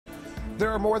There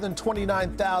are more than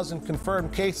 29,000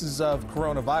 confirmed cases of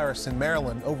coronavirus in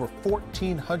Maryland. Over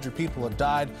 1,400 people have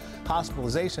died.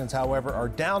 Hospitalizations, however, are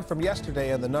down from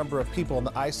yesterday, and the number of people in the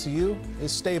ICU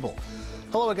is stable.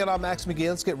 Hello again, I'm Max McGee.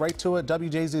 Let's get right to it.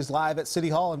 WJZ is live at City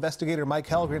Hall. Investigator Mike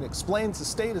Helgren explains the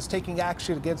state is taking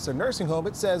action against a nursing home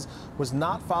it says was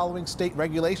not following state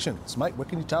regulations. Mike, what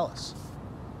can you tell us?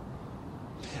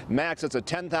 Max, it's a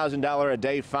 $10,000 a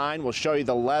day fine. We'll show you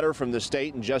the letter from the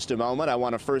state in just a moment. I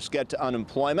want to first get to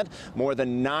unemployment. More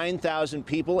than 9,000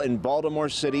 people in Baltimore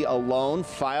City alone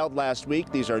filed last week.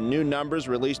 These are new numbers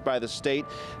released by the state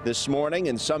this morning,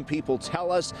 and some people tell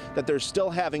us that they're still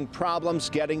having problems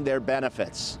getting their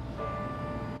benefits.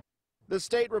 The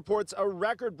state reports a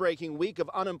record-breaking week of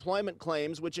unemployment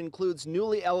claims, which includes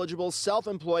newly eligible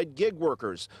self-employed gig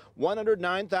workers.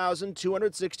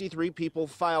 109,263 people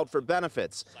filed for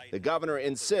benefits. The governor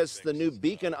insists the new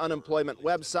Beacon unemployment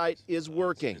website is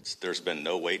working. There's been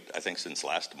no wait, I think, since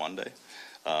last Monday.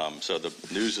 So the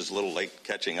news is a little late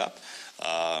catching up.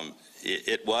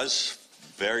 It was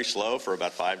very slow for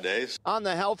about 5 days. On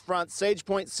the health front, Sage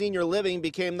Point Senior Living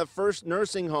became the first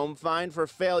nursing home fined for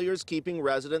failures keeping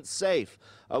residents safe.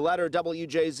 A letter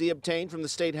WJZ obtained from the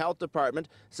state health department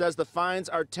says the fines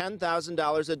are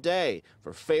 $10,000 a day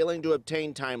for failing to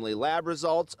obtain timely lab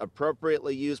results,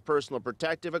 appropriately use personal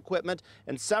protective equipment,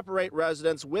 and separate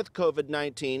residents with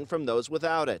COVID-19 from those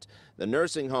without it. The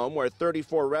nursing home, where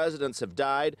 34 residents have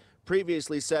died,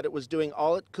 previously said it was doing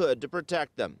all it could to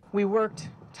protect them. We worked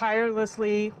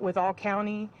tirelessly with all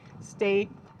county,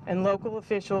 state, and local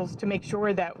officials to make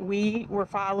sure that we were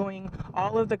following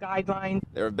all of the guidelines.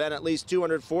 There have been at least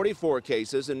 244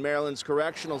 cases in Maryland's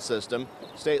correctional system.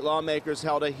 State lawmakers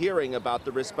held a hearing about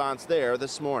the response there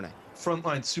this morning.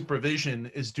 Frontline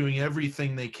supervision is doing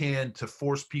everything they can to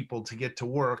force people to get to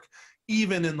work,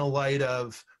 even in the light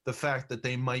of the fact that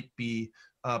they might be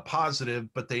positive,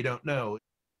 but they don't know.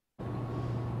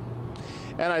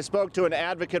 And I spoke to an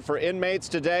advocate for inmates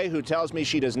today who tells me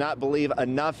she does not believe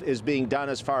enough is being done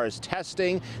as far as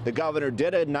testing. The governor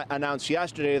did announce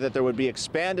yesterday that there would be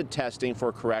expanded testing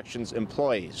for corrections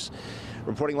employees.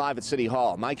 Reporting live at City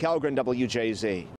Hall, Mike Helgren, WJZ.